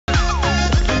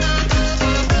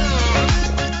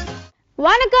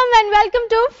வணக்கம் and welcome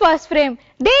to First Frame.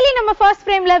 Daily நம்ம First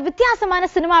Frameல வித்தியாசமான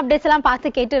சினிமா அப்டேட்ஸ் எல்லாம் பார்த்து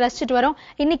கேட்டு ரசிச்சிட்டு வரோம்.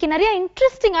 இன்னைக்கு நிறைய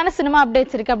இன்ட்ரஸ்டிங்கான சினிமா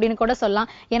அப்டேட்ஸ் இருக்கு அப்படின்னு கூட சொல்லலாம்.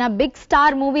 ஏன்னா பிக்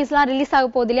ஸ்டார் மூவிஸ்லாம் ரிலீஸ் ஆக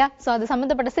போகுது இல்லையா? சோ அது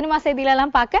சம்பந்தப்பட்ட சினிமா செய்திகளை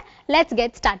எல்லாம் பார்க்க let's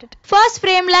get started. First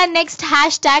Frameல next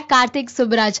hashtag Karthik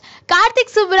Subraj.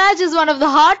 Karthik Subraj is one of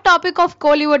the hot topic of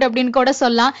Kollywood அப்படின்னு கூட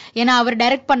சொல்லலாம். ஏன்னா அவர்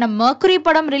டைரக்ட் பண்ண Mercury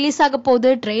படம் ரிலீஸ் ஆக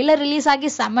போகுது. ட்ரெய்லர் ரிலீஸ்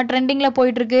ஆகி செம்ம ட்ரெண்டிங்ல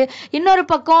போயிட்டு இருக்கு. இன்னொரு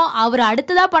பக்கம் அவர்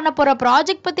அடுத்ததா பண்ண போற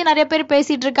ப்ராஜெக்ட் பத்தி நிறைய பேர்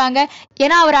பேசிட்டு இருக்காங்க.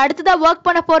 ஏன்னா அவர் அடுத்ததா ஒர்க்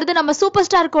பண்ண போறது நம்ம சூப்பர்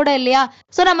ஸ்டார் கூட இல்லையா?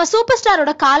 சோ நம்ம சூப்பர்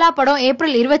ஸ்டாரோட காலா படம்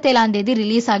ஏப்ரல் 27ஆம் தேதி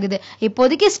ரிலீஸ் ஆகுது.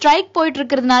 இப்போதைக்கு ஸ்ட்ரைக் போயிட்டு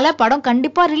இருக்கிறதுனால படம்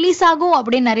கண்டிப்பா ரிலீஸ் ஆகும்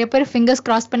அப்படின்னு நிறைய பேர் ஃபிங்கர்ஸ்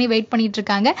கிராஸ் பண்ணி வெயிட் பண்ணிட்டு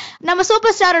இருக்காங்க. நம்ம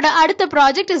சூப்பர் ஸ்டாரோட அடுத்த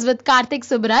project is with Karthik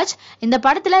Subraj. இந்த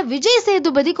படத்துல விஜய்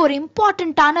சேதுபதிக்கு ஒரு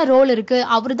இம்பார்ட்டன்டான ரோல் இருக்கு,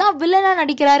 அவரு தான் வில்லனா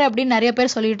நடிக்கிறாரு அப்படின்னு நிறைய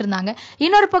பேர் சொல்லிட்டு இருந்தாங்க.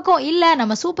 இன்னொரு பக்கம் இல்ல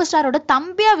நம்ம சூப்பர் ஸ்டாரோட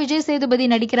தம்பியா விஜய் சேதுபதி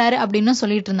நடிக்கிறாரு அப்படின்னு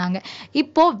சொல்லிட்டு இருந்தாங்க.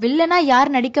 இப்போ வில்லனா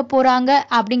யார் நடிக்க போறாங்க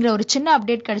அப்படிங்கிற ஒரு சின்ன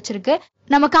அப்டேட் கிடைச்சிருக்கு.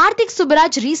 நம்ம கார்த்திக்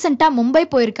சுப்ராஜ் ரீசெண்டா மும்பை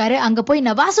போயிருக்காரு. அங்க போய்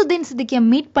நவாசுதீன் சித்திக்கிய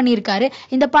மீட் பண்ணிருக்காரு.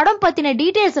 இந்த படம் பத்தின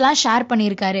டீடைல்ஸ் எல்லாம் ஷேர்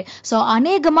பண்ணிருக்காரு. சோ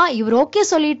அநேகமா இவர் ஓகே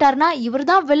சொல்லிட்டாருன்னா இவர்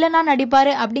தான் வில்லனா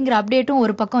நடிப்பாரு அப்படிங்கிற அப்டேட்டும்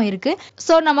ஒரு பக்கம் இருக்கு.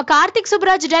 சோ நம்ம கார்த்திக்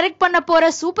சுப்ராஜ் டைரக்ட் பண்ண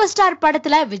போற சூப்பர் ஸ்டார்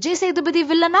படத்துல விஜய் சேதுபதி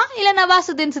வில்லனா இல்ல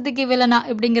நவாசுதீன் சித்திகி வில்லனா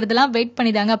அப்படிங்கறதெல்லாம் வெயிட்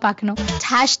பண்ணி தாங்க பாக்கணும்.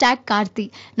 ஹேஷ்டாக் கார்த்தி.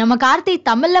 நம்ம கார்த்தி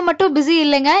தமிழ்ல மட்டும் பிஸி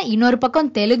இல்லைங்க, இன்னொரு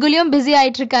பக்கம் தெலுங்குலயும் பிஸி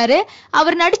ஆயிட்டு இருக்காரு.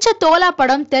 அவர் நடிச்ச தோலா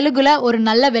படம் தெலுங்குல ஒரு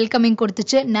நல்ல வெல்கமிங் கொடுத்து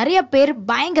நிறைய பேர்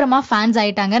பயங்கரமா ஃபேன்ஸ்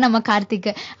ஆயிட்டாங்க நம்ம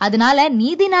கார்த்திக்கு. அதனால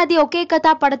நீதி நாதி ஒகே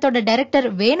கதா படத்தோட டைரக்டர்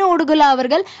வேணு உடுகுலா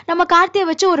அவர்கள் நம்ம கார்த்தியை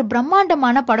வச்சு ஒரு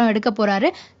பிரம்மாண்டமான படம் எடுக்க போறாரு.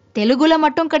 தெலுங்குல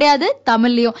மட்டும் கிடையாது,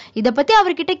 தமிழ்லயும். இத பத்தி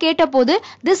அவர்கிட்ட கேட்ட போது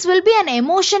this will be an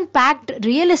emotion packed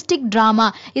realistic drama.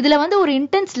 இதுல ஒரு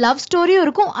இன்டென்ஸ் லவ் ஸ்டோரியும்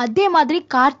இருக்கும். அதே மாதிரி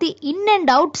கார்த்தி இன்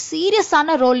அண்ட் அவுட்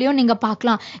சீரியஸான ரோல்லையும் நீங்க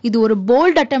பார்க்கலாம். இது ஒரு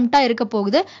போல்ட் அட்டெம்ப்டா இருக்க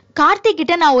போகுது. கார்த்தி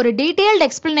கிட்ட நான் ஒரு டீடைல்ட்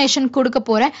எக்ஸ்பிளனேஷன் கொடுக்க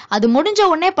போறேன். அது முடிஞ்ச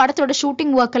உடனே படத்தோட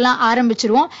ஷூட்டிங் ஒர்க் எல்லாம்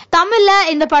ஆரம்பிச்சிருவோம். தமிழ்ல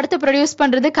இந்த படத்தை ப்ரொடியூஸ்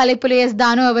பண்றது கலைப்புலி எஸ்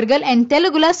தானு அவர்கள் அண்ட்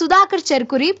தெலுங்குல சுதாகர்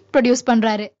செர்குரி ப்ரொடியூஸ்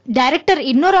பண்றாரு. டைரக்டர்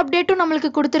இன்னொரு அப்டேட்டும்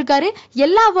நம்மளுக்கு கொடுத்திருக்காரு.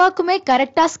 எல்லா ஒர்க்குமே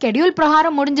கரெக்டா ஸ்கெடியூல்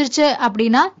பிரகாரம் முடிஞ்சிருச்சு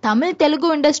அப்படின்னா தமிழ் தெலுங்கு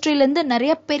இண்டஸ்ட்ரியில இருந்து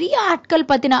நிறைய பெரிய ஆட்கள்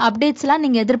பத்தின அப்டேட்ஸ் எல்லாம்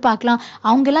நீங்க எதிர்பார்க்கலாம்.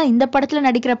 அவங்க எல்லாம் இந்த படத்துல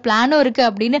நடிக்கிற பிளானும் இருக்கு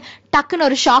அப்படின்னு டக்குன்னு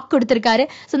ஒரு ஷாக் கொடுத்திருக்காரு.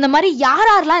 இந்த மாதிரி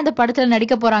யாரெல்லாம் இந்த படத்துல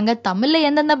நடிக்க போறாங்க, தமிழ்ல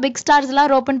எந்தெந்த பிக் ஸ்டார்ஸ்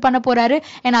எல்லாம் ஓபன் பண்ண போறாரு,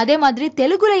 அதே மாதிரி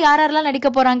தெலுங்குல யாரெல்லாம் நடிக்க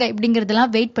போறாங்க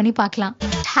இப்படிங்கறதெல்லாம் வெயிட் பண்ணி பார்க்கலாம்.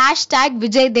 ஹேஷ்டாக்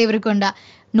விஜய் தேவரகொண்டா.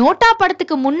 நோட்டா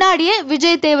படத்துக்கு முன்னாடியே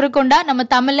விஜய் தேவரகொண்டா நம்ம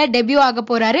தமிழ்ல டெபியூ ஆக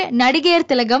போறாரு நடிகையர்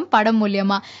திலகம் படம்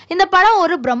மூலியமா. இந்த படம்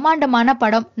ஒரு பிரம்மாண்டமான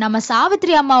படம். நம்ம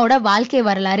சாவித்ரி அம்மாவோட வாழ்க்கை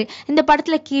வரலாறு. இந்த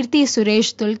படத்துல கீர்த்தி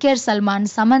சுரேஷ், துல்கர் சல்மான்,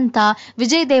 சமந்தா,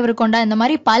 விஜய் தேவரகொண்டா இந்த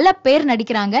மாதிரி பல பேர்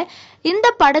நடிக்கிறாங்க. இந்த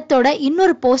படத்தோட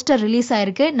இன்னொரு போஸ்டர் ரிலீஸ்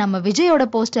ஆயிருக்கு. நம்ம விஜயோட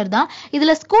போஸ்டர் தான்.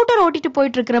 இதுல ஸ்கூட்டர் ஓட்டிட்டு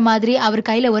போயிட்டு இருக்கிற மாதிரி அவர்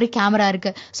கையில ஒரு கேமரா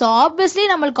இருக்கு. சோ ஆப்வியஸ்லி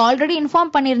நம்மளுக்கு ஆல்ரெடி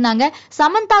இன்ஃபார்ம் பண்ணிருந்தாங்க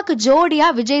சமந்தாக்கு ஜோடியா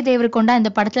விஜய் தேவரகொண்டா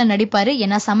இந்த படத்துல நடிப்பாரு.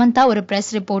 ஏன்னா சமந்தா ஒரு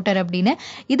பிரஸ் ரிப்போர்ட்டர் அப்படின்னு.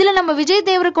 இதுல நம்ம விஜய்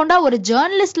தேவரகொண்டா ஒரு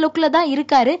ஜேர்னலிஸ்ட் லுக்ல தான்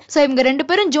இருக்காரு. சோ இவங்க ரெண்டு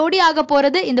பேரும் ஜோடி ஆக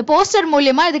போறது இந்த போஸ்டர்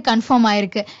மூலமா இது கன்ஃபார்ம்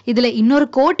ஆயிருக்கு. இதுல இன்னொரு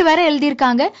கோட் வேற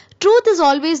எழுதியிருக்காங்க, ட்ரூத் இஸ்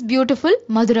ஆல்வேஸ் பியூட்டிஃபுல்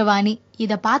மதுரவாணி.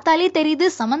 இத பார்த்தாலே தெரியுது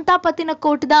சமந்தா பத்தின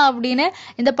கோட் தான் அப்படின்னு.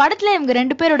 இந்த படத்துல இவங்க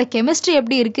ரெண்டு பேரோட கெமிஸ்ட்ரி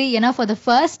எப்படி இருக்கு, ஏன்னா ஃபார் த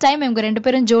ஃபர்ஸ்ட் டைம் இவங்க ரெண்டு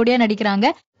பேரும் ஜோடியா நடிக்கிறாங்க.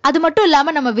 அது மட்டும்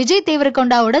இல்லாம நம்ம விஜய்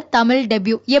தேவரகொண்டாவோட தமிழ்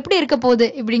டெபியூ எப்படி இருக்க போகுது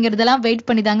இப்படிங்கறதெல்லாம் வெயிட்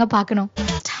பண்ணி தாங்க பாக்கணும்.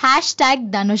 Hashtag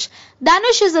Dhanush.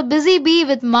 Dhanush is a busy bee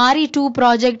with மாரி 2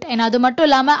 ப்ராஜெக்ட். அது மட்டும்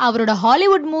இல்லாம அவரோட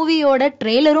ஹாலிவுட் மூவியோட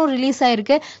ட்ரெய்லரும் ரிலீஸ்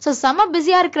ஆயிருக்கு. ஸோ செம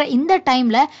பிஸியா இருக்கிற இந்த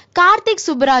டைம்ல கார்த்திக்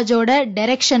சுப்ராஜோட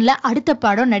டைரக்ஷன்ல அடுத்த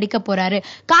படம் நடிக்க போறாரு.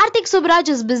 Karthik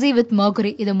Subraj is busy with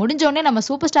Mercury. இது முடிஞ்ச உடனே நம்ம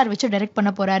சூப்பர் ஸ்டார் வச்சு டைரக்ட்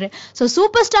பண்ண போறாரு. ஸோ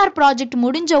சூப்பர் ஸ்டார் ப்ராஜெக்ட்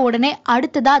முடிஞ்ச உடனே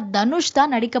அடுத்ததா தனுஷ்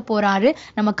தான் நடிக்க போறாரு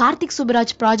நம்ம கார்த்திக்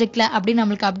சுப்ராஜ் ப்ராஜெக்ட்ல அப்படின்னு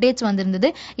நம்மளுக்கு அப்டேட்ஸ்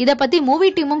வந்திருந்தது. இதை பத்தி மூவி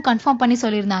டீமும் கன்ஃபார்ம் பண்ணி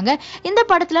சொல்லியிருந்தாங்க. இந்த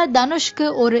படத்துல தனுஷ்க்கு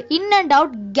ஒரு in and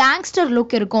out gangster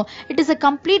look இருக்கும். It is a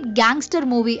complete gangster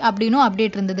movie அப்படின்னு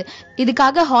அப்டேட் இருந்தது.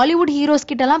 இதுக்காக ஹாலிவுட் ஹீரோஸ்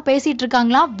கிட்ட எல்லாம் பேசிட்டு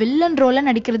இருக்காங்களா வில்லன் ரோல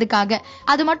நடிக்கிறதுக்காக.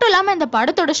 அது மட்டும் இல்லாம இந்த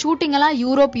படத்தோட ஷூட்டிங் எல்லாம்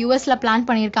யூரோப் யூஎஸ்ல plan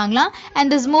பண்ணிருக்காங்களா.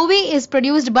 And this movie is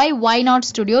produced by Why Not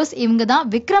studios. இவங்க தான்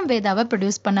விக்ரம் வேதாவை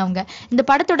ப்ரொடியூஸ் பண்ணவங்க. இந்த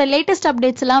படத்தோட லேட்டஸ்ட்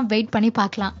அப்டேட்ஸ் எல்லாம் வெயிட் பண்ணி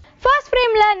பார்க்கலாம். First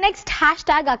Frameல next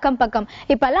hashtag அக்கம் பக்கம்.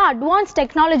 இப்பெல்லாம் அட்வான்ஸ்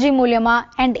டெக்னாலஜி மூலமா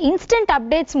அண்ட் இன்ஸ்டன்ட்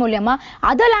அப்டேட்ஸ் மூலமா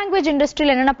அதர் லாங்குவேஜ்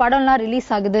இண்டஸ்ட்ரியில என்னென்ன படம்லாம் ரிலீஸ்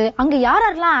ஆகுது, அங்க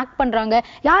யாரெல்லாம் ஆக்ட் பண்றாங்க,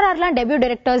 யாரெல்லாம் டெபியூ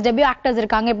டைரக்டர்ஸ் டெபியூ ஆக்டர்ஸ்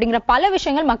இருக்காங்க இப்படிங்கிற பல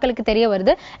விஷயங்கள் மக்களுக்கு தெரிய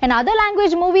வருது. அண்ட் அதர்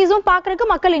லாங்குவேஜ் மூவிஸும் பாக்குறதுக்கு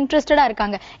மக்கள் இன்ட்ரெஸ்டடா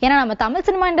இருக்காங்க. ஏன்னா நம்ம தமிழ்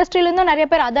சினிமா இண்டஸ்ட்ரியில இருந்தும் நிறைய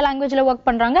பேர் அதர் லாங்குவேஜ்ல ஒர்க்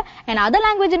பண்றாங்க. அண்ட் அதர்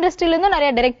லாங்குவேஜ் இண்டஸ்ட்ரியில இருந்தும்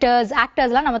நிறைய டைரக்டர்ஸ்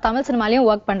ஆக்டர்ஸ்லாம் நம்ம தமிழ் சினிமாலையும்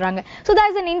ஒர்க் பண்றாங்க. So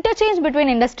there is an interchange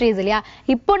between industries இல்லையா?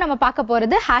 இப்போ நம்ம பார்க்க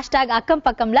போறது ஹேஷ்டாக் அக்கம்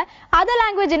பக்கம்ல அதர்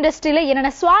லாங்குவேஜ் இண்டஸ்ட்ரியில என்னென்ன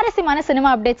சுவாரஸ்யமான சினிமா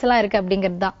அப்டேட்ஸ் எல்லாம் இருக்கு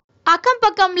அப்படிங்கிறது தான். அக்கம்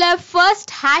பக்கம்ல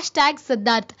ஃபர்ஸ்ட் ஹேஷ்டாக்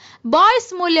சித்தார்த் பாய்ஸ்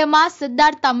மூலியமா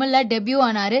சித்தார்த் தமிழ்ல டெபியூ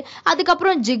ஆனாரு.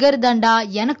 அதுக்கப்புறம் ஜிகர் தண்டா,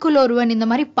 எனக்குள் ஒருவன், இந்த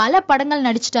மாதிரி பல படங்கள்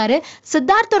நடிச்சிட்டாரு.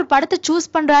 சித்தார்த் ஒரு படத்தை சூஸ்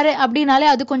பண்றாரு அப்படின்னாலே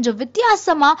அது கொஞ்சம்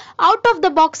வித்தியாசமா அவுட் ஆஃப்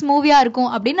த பாக்ஸ் மூவியா இருக்கும்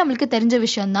அப்படின்னு நம்மளுக்கு தெரிஞ்ச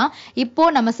விஷயம் தான். இப்போ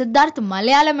நம்ம சித்தார்த்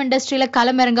மலையாளம் இண்டஸ்ட்ரியில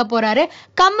களமிறங்க போறாரு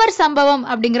கம்மர் சம்பவம்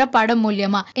அப்படிங்கிற படம்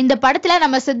மூலியமா. இந்த படத்துல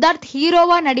நம்ம சித்தார்த்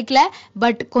ஹீரோவா நடிக்கல,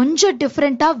 பட் கொஞ்சம்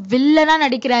டிஃபரெண்டா வில்லனா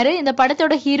நடிக்கிறாரு. இந்த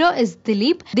படத்தோட ஹீரோ இஸ்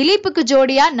திலீப்புக்கு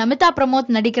ஜோடியா நமிதா பிரமோத்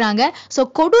நடிக்கிறாங்க. சோ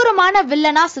கொடூரமான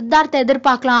வில்லனா சித்தார்த்தை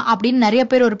எதிர்பார்க்கலாம் அப்படின்னு நிறைய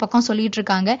பேர் ஒரு பக்கம் சொல்லிட்டு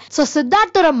இருக்காங்க. சோ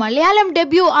சித்தார்த்தோட மலையாளம்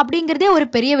டெபியூ அப்படிங்கறதே ஒரு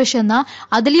பெரிய விஷயம் தான்.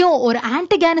 அதுலயும் ஒரு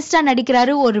ஆன்டகனிஸ்டா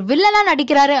நடிக்கிறாரு, ஒரு வில்லனா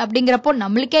நடிக்கிறாரு அப்படிங்கிறப்போ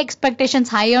நம்மளுக்கே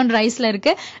எக்ஸ்பெக்டேஷன்ஸ் ஹை ஆன் ரைஸ்ல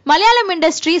இருக்கு. மலையாளம்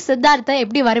இண்டஸ்ட்ரி சித்தார்த்தை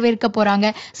எப்படி வரவேற்க போறாங்க,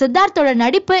 சித்தார்த்தோட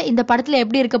நடிப்பு இந்த படத்துல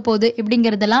எப்படி இருக்க போகுது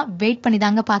இப்படிங்கறதெல்லாம் வெயிட் பண்ணி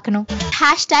தாங்க பார்க்கணும்.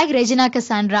 Hashtag Regina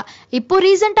Cassandra. இப்போ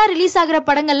ரீசெண்டா ரிலீஸ் ஆகிற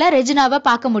படங்கள்ல ரெஜினாவை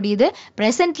பார்க்க முடியுது.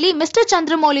 பிரசன்ட்லி மிஸ்டர்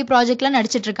சந்திரமௌலி ப்ராஜெக்ட்ல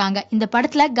நடிச்சிட்டு இருக்காங்க. இந்த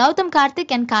படத்துல கௌதம்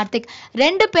கார்த்திக் அண்ட் கார்த்திக்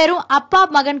ரெண்டு பேரும் அப்பா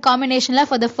மகன் காம்பினேஷன்ல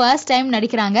ஃபார் த ஃபர்ஸ்ட் டைம்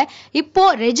நடிக்கிறாங்க. இப்போ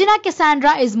Regina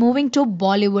Cassandra is moving to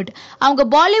Bollywood. அவங்க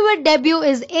பாலிவுட் டெபியூ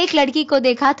இஸ் ஏக் லட்கி கோ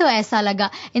தேகா தோ ஐசா லகா.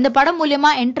 இந்த படம்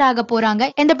மூலமா என்டர் ஆக போறாங்க.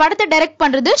 இந்த படத்தை டைரக்ட்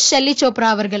பண்றது ஷெல்லி சோப்ரா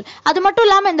அவர்கள். அது மட்டும்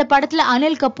இல்லாம இந்த படத்துல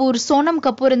அனில் கபூர், சோனம்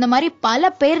கபூர், இந்த மாதிரி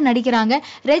பல பேர் நடிக்கிறாங்க.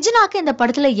 ரெஜினாக்கு இந்த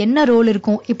படத்துல என்ன ரோல்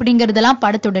இருக்கும் இப்படிங்கறதெல்லாம்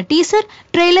படத்தோட டீசர்,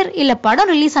 ட்ரெய்லர் இல்ல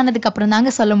படம் ரிலீஸ் ஆனதுக்கு அப்புறம் தாங்க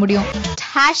சொல்ல முடியும்.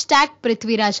 ஹேஷ்டாக்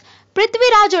பிருத்விராஜ்.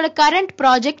 பிருத்விராஜோட கரண்ட்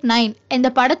ப்ராஜெக்ட் 9 இந்த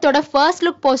படத்தோட ஃபர்ஸ்ட்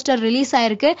லுக் போஸ்டர் ரிலீஸ்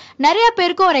ஆயிருக்கு. நிறைய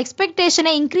பேருக்கு ஒரு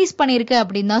எக்ஸ்பெக்டேஷனை இன்க்ரீஸ் பண்ணிருக்கு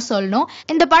அப்படின்னு தான் சொல்லணும்.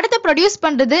 இந்த படத்தை ப்ரொடியூஸ்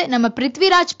பண்றது நம்ம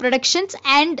Prithviraj productions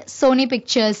and Sony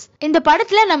pictures. இந்த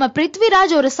படத்துல நம்ம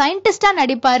பிருத்விராஜ் ஒரு சயின்டிஸ்டா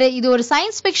நடிப்பாரு. இது ஒரு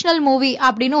சயின்ஸ் ஃபிக்ஷனல் மூவி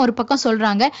அப்படின்னு ஒரு பக்கம்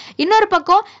சொல்றாங்க. இன்னொரு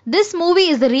பக்கம் this movie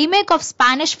is the remake of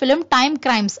Spanish film time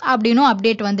crimes அப்படின்னு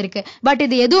அப்டேட் வந்திருக்கு. பட்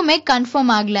இது எதுவுமே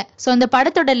கன்ஃபார்ம் ஆகல. சோ இந்த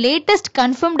படத்தோட லேட்டஸ்ட்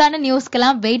கன்ஃபார்ம்டான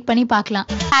நியூஸ்க்கெல்லாம் வெயிட் பண்ணி பார்க்கலாம்.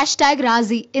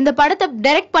 ராசி. இந்த படத்தை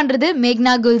டைரக்ட் பண்றது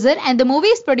மேக்னா Gulzar and the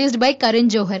movie is produced by Karan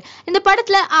Johar. இந்த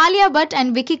படத்துல ஆலியா பட்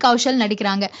அண்ட் விக்கி கௌஷல்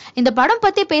நடிக்கிறாங்க. இந்த படம்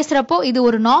பத்தி பேசுறப்போ இது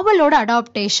ஒரு நாவலோட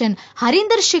அடாப்டேஷன்.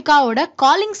 ஹரிந்தர் ஷிகாவோட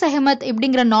காலிங் செஹமத்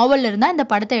இப்படிங்கிற நாவல்ல இருந்தா இந்த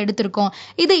படத்தை எடுத்திருக்கோம்.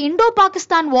 இது இண்டோ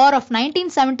பாகிஸ்தான் வார் ஆஃப்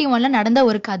 1971ல நடந்த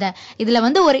ஒரு கதை.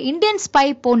 இதுல ஒரு இந்தியன் ஸ்பை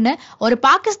பொண்ணு ஒரு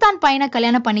பாகிஸ்தான் பையனை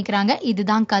கல்யாணம் பண்ணிக்கிறாங்க.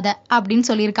 இதுதான் கதை அப்படின்னு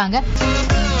சொல்லியிருக்காங்க.